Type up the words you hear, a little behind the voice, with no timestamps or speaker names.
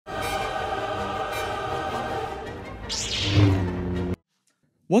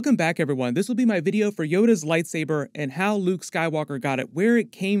Welcome back everyone, this will be my video for Yoda's lightsaber and how Luke Skywalker got it, where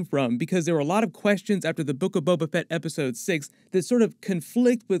it came from, because there were a lot of questions after the Book of Boba Fett episode 6 that sort of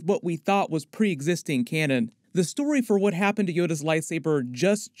conflict with what we thought was pre-existing canon. The story for what happened to Yoda's lightsaber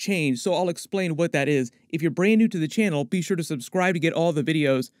just changed, so I'll explain what that is. If you're brand new to the channel, be sure to subscribe to get all the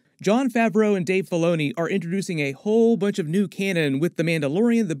videos. Jon Favreau and Dave Filoni are introducing a whole bunch of new canon with The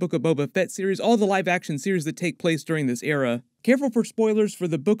Mandalorian, the Book of Boba Fett series, all the live-action series that take place during this era. Careful for spoilers for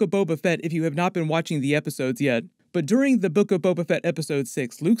the Book of Boba Fett if you have not been watching the episodes yet. But during the Book of Boba Fett episode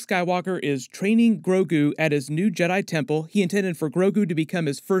 6, Luke Skywalker is training Grogu at his new Jedi temple. He intended for Grogu to become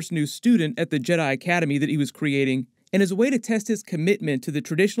his first new student at the Jedi Academy that he was creating. And as a way to test his commitment to the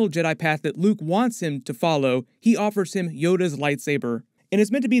traditional Jedi path that Luke wants him to follow, he offers him Yoda's lightsaber. And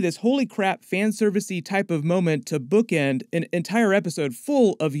it's meant to be this holy crap fan-service-y type of moment to bookend an entire episode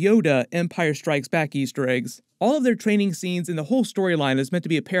full of Yoda Empire Strikes Back Easter eggs. All of their training scenes and the whole storyline is meant to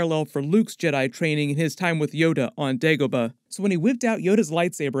be a parallel for Luke's Jedi training and his time with Yoda on Dagobah. So when he whipped out Yoda's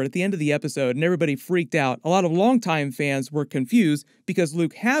lightsaber at the end of the episode and everybody freaked out, a lot of longtime fans were confused because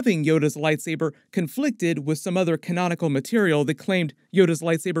Luke having Yoda's lightsaber conflicted with some other canonical material that claimed Yoda's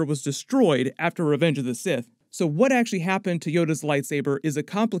lightsaber was destroyed after Revenge of the Sith. So what actually happened to Yoda's lightsaber is a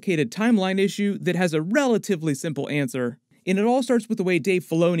complicated timeline issue that has a relatively simple answer. And it all starts with the way Dave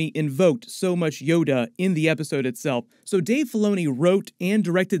Filoni invoked so much Yoda in the episode itself. So Dave Filoni wrote and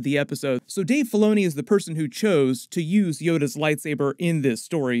directed the episode. So Dave Filoni is the person who chose to use Yoda's lightsaber in this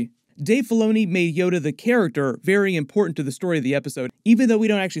story. Dave Filoni made Yoda the character very important to the story of the episode. Even though we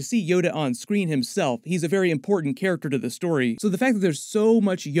don't actually see Yoda on screen himself, he's a very important character to the story. So the fact that there's so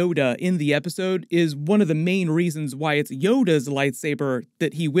much Yoda in the episode is one of the main reasons why it's Yoda's lightsaber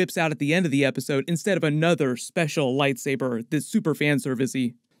that he whips out at the end of the episode instead of another special lightsaber that's super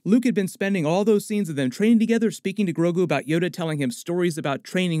fan-servicey. Luke had been spending all those scenes of them training together, speaking to Grogu about Yoda, telling him stories about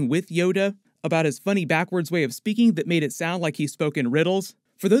training with Yoda, about his funny backwards way of speaking that made it sound like he spoke in riddles.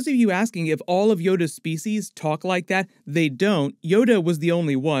 For those of you asking if all of Yoda's species talk like that, they don't. Yoda was the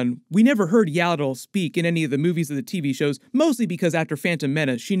only one. We never heard Yaddle speak in any of the movies or the TV shows, mostly because after Phantom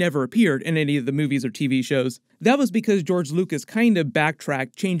Menace, she never appeared in any of the movies or TV shows. That was because George Lucas kind of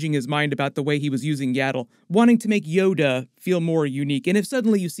backtracked, changing his mind about the way he was using Yaddle, wanting to make Yoda feel more unique. And if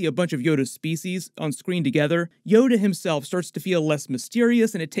suddenly you see a bunch of Yoda's species on screen together, Yoda himself starts to feel less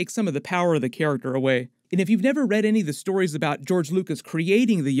mysterious and it takes some of the power of the character away. And if you've never read any of the stories about George Lucas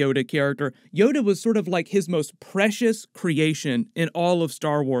creating the Yoda character, Yoda was sort of like his most precious creation in all of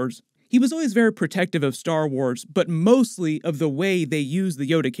Star Wars. He was always very protective of Star Wars, but mostly of the way they used the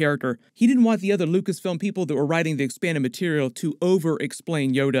Yoda character. He didn't want the other Lucasfilm people that were writing the expanded material to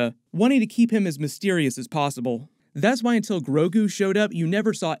over-explain Yoda, wanting to keep him as mysterious as possible. That's why until Grogu showed up, you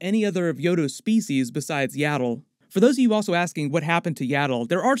never saw any other of Yoda's species besides Yaddle. For those of you also asking what happened to Yaddle,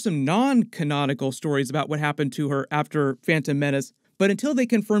 there are some non-canonical stories about what happened to her after Phantom Menace, but until they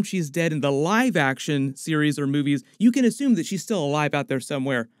confirm she's dead in the live-action series or movies, you can assume that she's still alive out there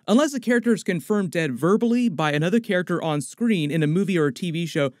somewhere. Unless a character is confirmed dead verbally by another character on screen in a movie or a TV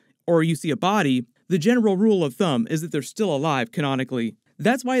show, or you see a body, the general rule of thumb is that they're still alive canonically.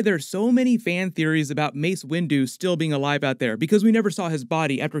 That's why there's so many fan theories about Mace Windu still being alive out there, because we never saw his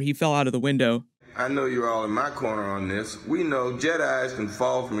body after he fell out of the window. I know you're all in my corner on this. We know Jedis can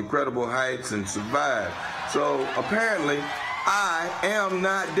fall from incredible heights and survive. So apparently, I am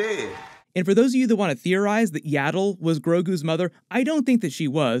not dead. And for those of you that want to theorize that Yaddle was Grogu's mother, I don't think that she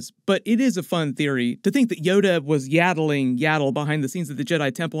was, but it is a fun theory to think that Yoda was yaddling Yaddle behind the scenes of the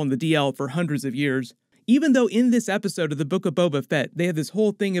Jedi Temple and the DL for hundreds of years. Even though in this episode of the Book of Boba Fett, they have this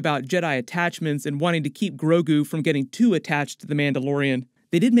whole thing about Jedi attachments and wanting to keep Grogu from getting too attached to the Mandalorian.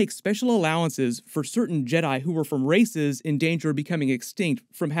 They did make special allowances for certain Jedi who were from races in danger of becoming extinct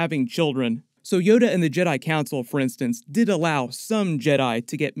from having children. So Yoda and the Jedi Council, for instance, did allow some Jedi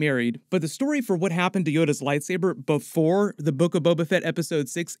to get married, but the story for what happened to Yoda's lightsaber before the Book of Boba Fett episode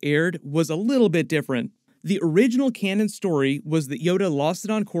 6 aired was a little bit different. The original canon story was that Yoda lost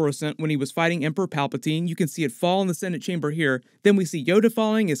it on Coruscant when he was fighting Emperor Palpatine. You can see it fall in the Senate chamber here. Then we see Yoda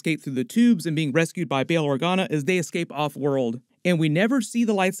falling, escape through the tubes, and being rescued by Bail Organa as they escape off-world. And we never see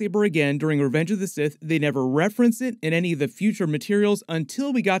the lightsaber again during Revenge of the Sith. They never reference it in any of the future materials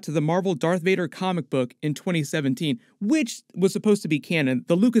until we got to the Marvel Darth Vader comic book in 2017, which was supposed to be canon.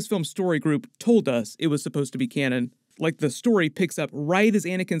 The Lucasfilm Story Group told us it was supposed to be canon. Like, the story picks up right as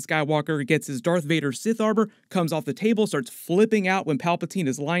Anakin Skywalker gets his Darth Vader Sith armor, comes off the table, starts flipping out when Palpatine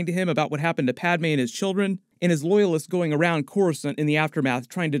is lying to him about what happened to Padme and his children, and his loyalists going around Coruscant in the aftermath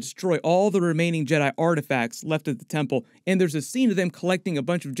trying to destroy all the remaining Jedi artifacts left at the temple, and there's a scene of them collecting a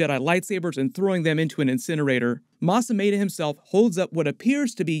bunch of Jedi lightsabers and throwing them into an incinerator. Masameda himself holds up what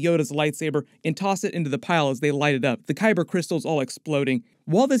appears to be Yoda's lightsaber and tosses it into the pile as they light it up, the kyber crystals all exploding.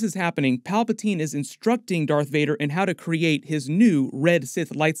 While this is happening, Palpatine is instructing Darth Vader in how to create his new red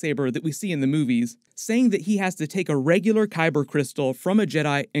Sith lightsaber that we see in the movies, saying that he has to take a regular kyber crystal from a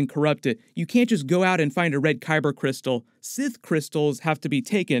Jedi and corrupt it. You can't just go out and find a red kyber crystal. Sith crystals have to be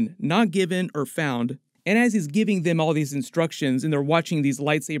taken, not given or found. And as he's giving them all these instructions and they're watching these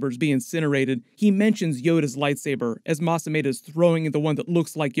lightsabers be incinerated, he mentions Yoda's lightsaber as Masameda's throwing the one that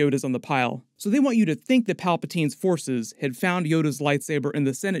looks like Yoda's on the pile. So they want you to think that Palpatine's forces had found Yoda's lightsaber in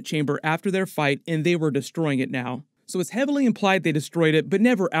the Senate chamber after their fight and they were destroying it now. So it's heavily implied they destroyed it, but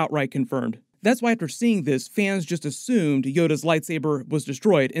never outright confirmed. That's why after seeing this, fans just assumed Yoda's lightsaber was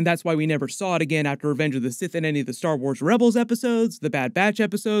destroyed, and that's why we never saw it again after Revenge of the Sith in any of the Star Wars Rebels episodes, the Bad Batch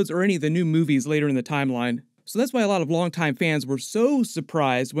episodes, or any of the new movies later in the timeline. So that's why a lot of longtime fans were so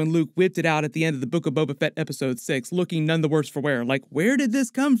surprised when Luke whipped it out at the end of the Book of Boba Fett episode 6, looking none the worse for wear. Like, where did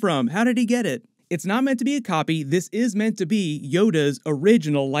this come from? How did he get it? It's not meant to be a copy. This is meant to be Yoda's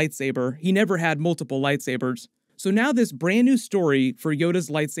original lightsaber. He never had multiple lightsabers. So now this brand new story for Yoda's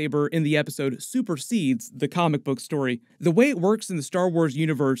lightsaber in the episode supersedes the comic book story. The way it works in the Star Wars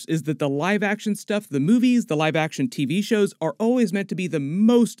universe is that the live action stuff, the movies, the live action TV shows are always meant to be the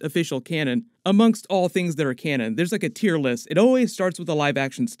most official canon amongst all things that are canon. There's like a tier list. It always starts with the live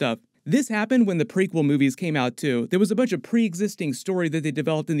action stuff. This happened when the prequel movies came out too. There was a bunch of pre-existing story that they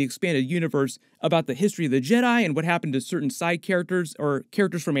developed in the expanded universe about the history of the Jedi and what happened to certain side characters or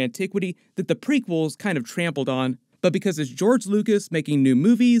characters from antiquity that the prequels kind of trampled on. But because it's George Lucas making new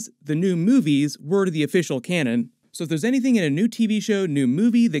movies, the new movies were the official canon. So if there's anything in a new TV show, new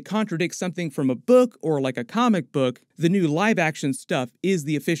movie that contradicts something from a book or like a comic book, the new live action stuff is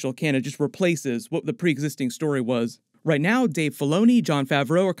the official canon, just replaces what the pre-existing story was. Right now, Dave Filoni, Jon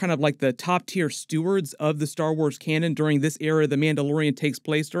Favreau are kind of like the top-tier stewards of the Star Wars canon during this era The Mandalorian takes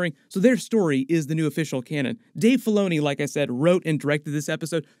place during, so their story is the new official canon. Dave Filoni, like I said, wrote and directed this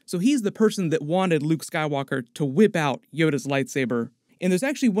episode, so he's the person that wanted Luke Skywalker to whip out Yoda's lightsaber. And there's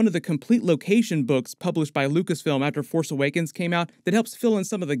actually one of the complete location books published by Lucasfilm after Force Awakens came out that helps fill in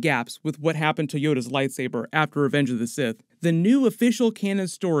some of the gaps with what happened to Yoda's lightsaber after Revenge of the Sith. The new official canon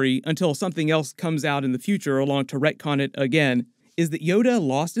story, until something else comes out in the future along to retcon it again, is that Yoda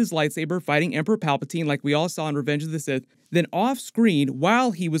lost his lightsaber fighting Emperor Palpatine like we all saw in Revenge of the Sith. Then off-screen,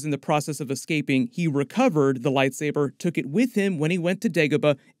 while he was in the process of escaping, he recovered the lightsaber, took it with him when he went to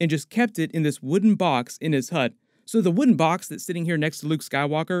Dagobah, and just kept it in this wooden box in his hut. So the wooden box that's sitting here next to Luke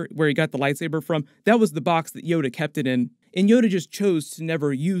Skywalker, where he got the lightsaber from, that was the box that Yoda kept it in. And Yoda just chose to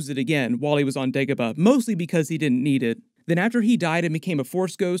never use it again while he was on Dagobah, mostly because he didn't need it. Then after he died and became a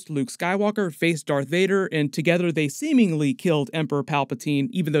Force ghost, Luke Skywalker faced Darth Vader, and together they seemingly killed Emperor Palpatine,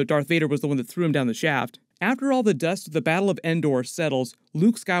 even though Darth Vader was the one that threw him down the shaft. After all the dust of the Battle of Endor settles,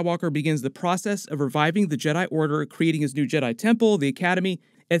 Luke Skywalker begins the process of reviving the Jedi Order, creating his new Jedi Temple, the Academy.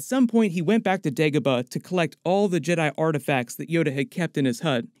 At some point, he went back to Dagobah to collect all the Jedi artifacts that Yoda had kept in his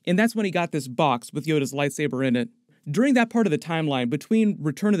hut, and that's when he got this box with Yoda's lightsaber in it. During that part of the timeline, between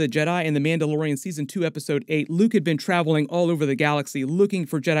Return of the Jedi and The Mandalorian Season 2 Episode 8, Luke had been traveling all over the galaxy looking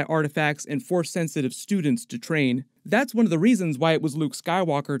for Jedi artifacts and Force-sensitive students to train. That's one of the reasons why it was Luke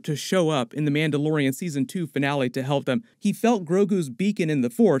Skywalker to show up in The Mandalorian Season 2 finale to help them. He felt Grogu's beacon in the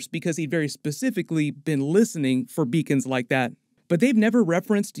Force because he'd very specifically been listening for beacons like that. But they've never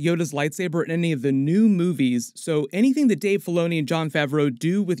referenced Yoda's lightsaber in any of the new movies, so anything that Dave Filoni and Jon Favreau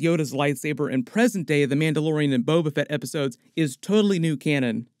do with Yoda's lightsaber in present day The Mandalorian and Boba Fett episodes is totally new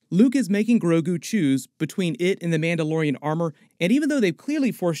canon. Luke is making Grogu choose between it and the Mandalorian armor, and even though they've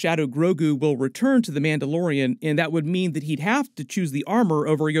clearly foreshadowed Grogu will return to the Mandalorian, and that would mean that he'd have to choose the armor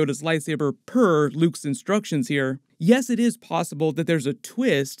over Yoda's lightsaber per Luke's instructions here, yes, it is possible that there's a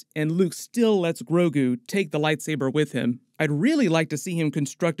twist and Luke still lets Grogu take the lightsaber with him. I'd really like to see him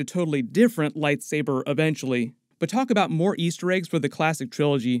construct a totally different lightsaber eventually. But talk about more Easter eggs for the classic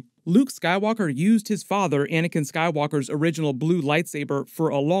trilogy. Luke Skywalker used his father, Anakin Skywalker's original blue lightsaber for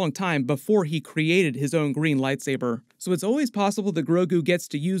a long time before he created his own green lightsaber. So it's always possible that Grogu gets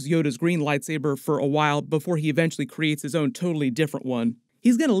to use Yoda's green lightsaber for a while before he eventually creates his own totally different one.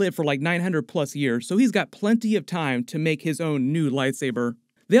 He's gonna live for like 900 plus years, so he's got plenty of time to make his own new lightsaber.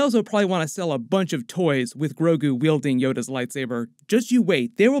 They also probably want to sell a bunch of toys with Grogu wielding Yoda's lightsaber. Just you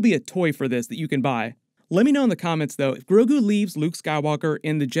wait, there will be a toy for this that you can buy. Let me know in the comments though, if Grogu leaves Luke Skywalker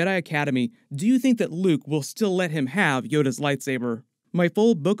in the Jedi Academy, do you think that Luke will still let him have Yoda's lightsaber? My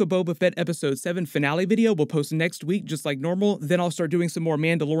full Book of Boba Fett Episode 7 finale video will post next week just like normal, then I'll start doing some more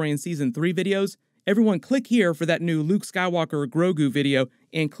Mandalorian Season 3 videos. Everyone click here for that new Luke Skywalker Grogu video,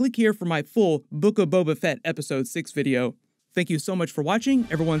 and click here for my full Book of Boba Fett Episode 6 video. Thank you so much for watching,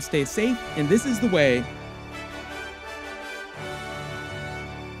 everyone stay safe, and this is the way.